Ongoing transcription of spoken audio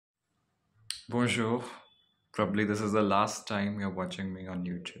Bonjour. Probably this is the last time you're watching me on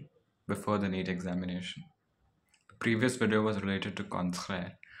YouTube before the NEET examination. The previous video was related to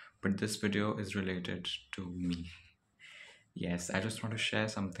contraire, but this video is related to me. Yes, I just want to share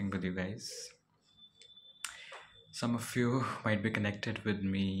something with you guys. Some of you might be connected with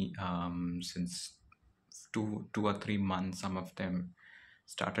me since two or 3 months. Some of them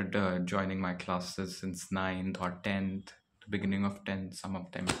started joining my classes since 9th or 10th, the beginning of 10th, some of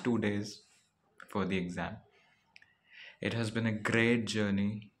them 2 days before the exam. It has been a great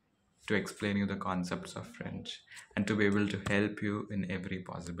journey to explain you the concepts of French and to be able to help you in every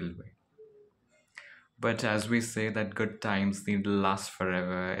possible way. But as we say that good times need to last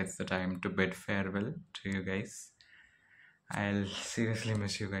forever, it's the time to bid farewell to you guys. I'll seriously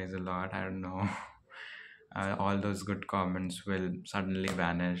miss you guys a lot. I don't know. All those good comments will suddenly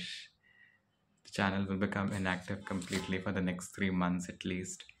vanish. The channel will become inactive completely for the next 3 months at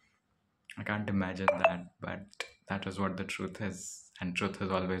least. I can't imagine that, but that is what the truth is, and truth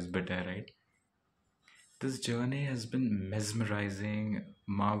is always bitter, right? This journey has been mesmerizing,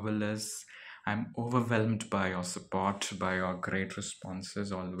 marvelous. I'm overwhelmed by your support, by your great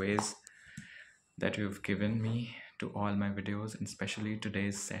responses always that you've given me to all my videos, and especially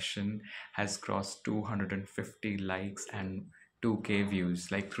today's session has crossed 250 likes and 2k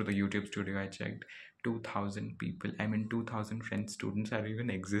views. Like through the YouTube studio I checked, 2000 people, 2000 French students are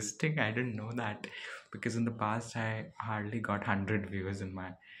even existing. I didn't know that, because in the past I hardly got 100 views in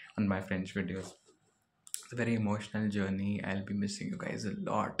my French videos. It's a very emotional journey. I'll be missing you guys a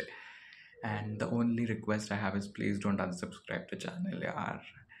lot, and the only request I have is please don't unsubscribe to the channel. Yeah,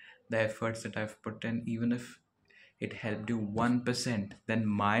 the efforts that I've put in, even if it helped you 1%, then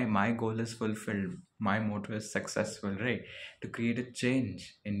my goal is fulfilled. My motto is successful, right? To create a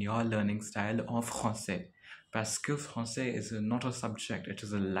change in your learning style of français. Parce que français is not a subject, it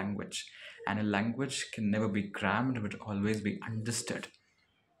is a language. And a language can never be crammed, but always be understood.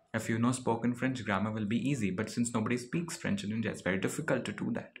 If you know spoken French, grammar will be easy. But since nobody speaks French in India, it's very difficult to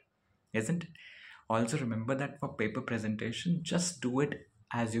do that, isn't it? Also remember that for paper presentation, just do it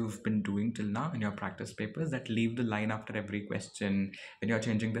as you've been doing till now in your practice papers, that leave the line after every question. When you're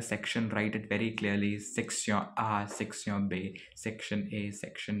changing the section, write it very clearly. Section A, section B, section A,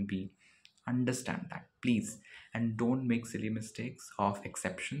 section B. Understand that, please. And don't make silly mistakes of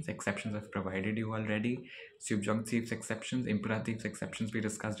exceptions. Exceptions I've provided you already. Subjunctives exceptions, imperatives exceptions we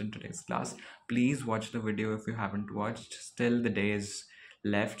discussed in today's class. Please watch the video if you haven't watched. Still the day is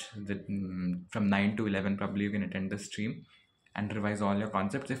left, from 9 to 11 probably you can attend the stream and revise all your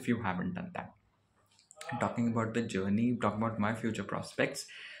concepts if you haven't done that. Talking about the journey, talking about my future prospects,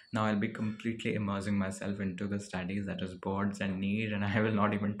 now I'll be completely immersing myself into the studies, that is boards and NEET, and I will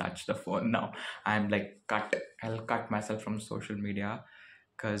not even touch the phone now. I'm like I'll cut myself from social media,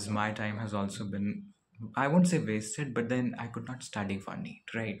 because my time has also been, I won't say wasted, but then I could not study for NEET,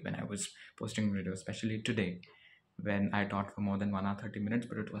 right? When I was posting videos, especially today when I taught for more than 1 hour 30 minutes,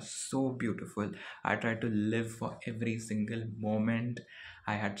 but it was so beautiful. I tried to live for every single moment.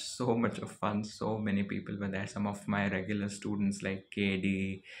 I had so much of fun. So many people were there. Some of my regular students like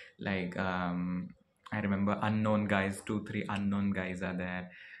KD, like I remember unknown guys, 2 3 unknown guys are there.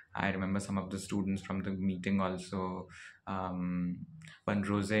 I remember some of the students from the meeting also. One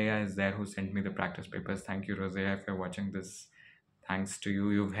Rosea is there who sent me the practice papers. Thank you, Rosea, if you're watching this. Thanks to you,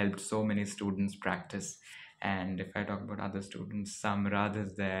 you've helped so many students practice. And if I talk about other students, Samrad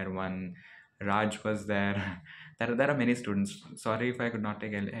is there, one Raj was there. There are many students. Sorry if I could not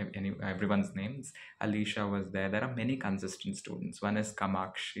take everyone's names. Alicia was there. There are many consistent students. One is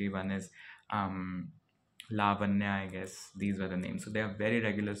Kamakshi, one is Lavanya, I guess. These were the names. So they are very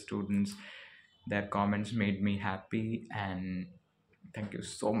regular students. Their comments made me happy, and thank you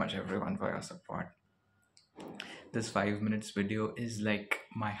so much everyone for your support. This 5 minutes video is like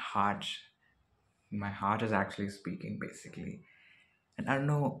my heart is actually speaking basically. And I don't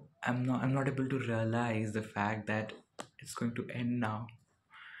know, I'm not able to realize the fact that it's going to end now.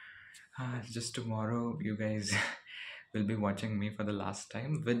 Just tomorrow you guys will be watching me for the last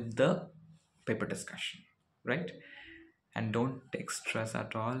time with the paper discussion, right? And don't take stress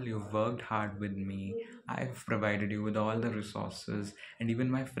at all. You've worked hard with me. I've provided you with all the resources, and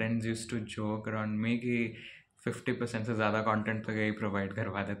even my friends used to joke around me कि 50% से ज़्यादा content तो यही provide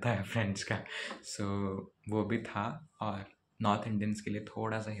करवा देता है French का. सो वो भी था. और नॉर्थ इंडियंस के लिए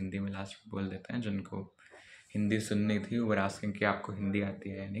थोड़ा सा हिंदी में लास्ट में बोल देते हैं, जिनको हिंदी सुननी थी वो आस्किंग कि आपको हिंदी आती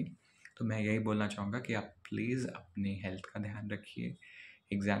है या नहीं. तो मैं यही बोलना चाहूँगा कि आप प्लीज़ अपनी हेल्थ का ध्यान रखिए.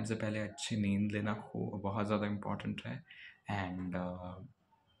 एग्ज़ाम से पहले अच्छी नींद लेना बहुत ज़्यादा इम्पॉर्टेंट है. एंड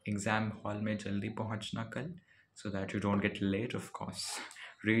एग्ज़ाम हॉल में जल्दी पहुँचना कल, so that you don't get late, of course.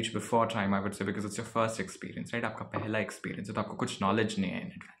 reach before time, I would say, because it's your first experience, right? आपका पहला experience है, तो आपको कुछ knowledge नहीं है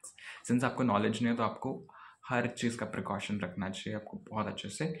in advance. Since आपको knowledge नहीं है, तो आपको हर चीज़ का precaution रखना चाहिए, आपको बहुत अच्छे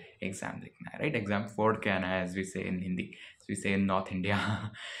से exam लिखना है, right? Exam forward क्या है, as we say in Hindi, as we say in North India.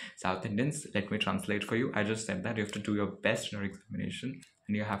 South Indians, let me translate for you. I just said that you have to do your best in your examination,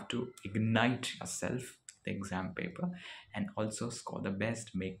 and you have to ignite yourself, the exam paper, and also score the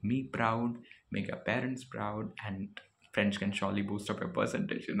best, make me proud, make your parents proud, and French can surely boost up your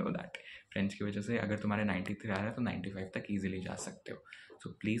percentage, you know that. French की वजह से अगर तुम्हारे 93 आ रहा है तो 95 तक easily जा सकते हो.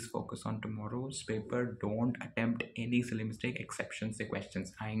 So please focus on tomorrow's paper. Don't attempt any silly mistake. Exceptions से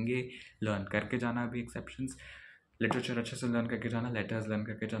questions आएंगे, learn करके जाना अभी exceptions. Literature अच्छे से learn करके जाना, letters learn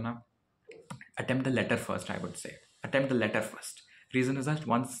करके जाना. Attempt the letter first, I would say. Attempt the letter first. Reason is that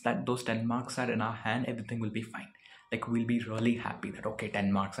once that those 10 marks are in our hand, everything will be fine. Like we'll be really happy that okay,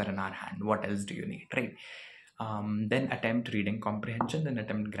 10 marks are in our hand. What else do you need, right? Then attempt reading comprehension, then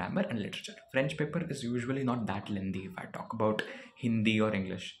attempt grammar and literature. French paper is usually not that lengthy if I talk about Hindi or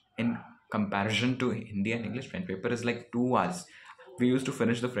English. In comparison to Hindi and English, French paper is like 2 hours. We used to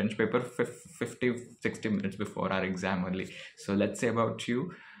finish the French paper 50-60 minutes before our exam only. So let's say about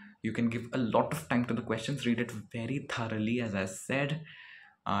you, you can give a lot of time to the questions, read it very thoroughly as I said,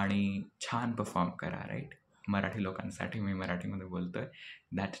 आणि छान perform करा, right. Marathi लोकांसाठी मी मराठीमध्ये बोलतोय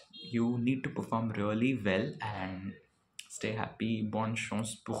that you need to perform really well and stay happy. Bonne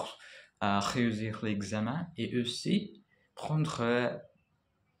chance pour réussir l'examen et aussi prendre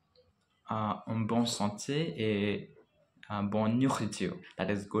en bonne santé et bonne nourriture.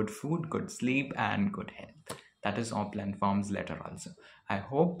 That is good food, good sleep and good health. That is all plan forms letter also. I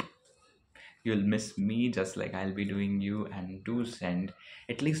hope you'll miss me just like I'll be doing you, and do send,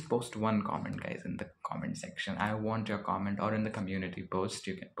 at least post one comment, guys, in the comment section. I want your comment, or in the community post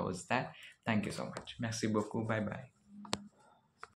you can post that. Thank you so much. Merci beaucoup. Bye bye.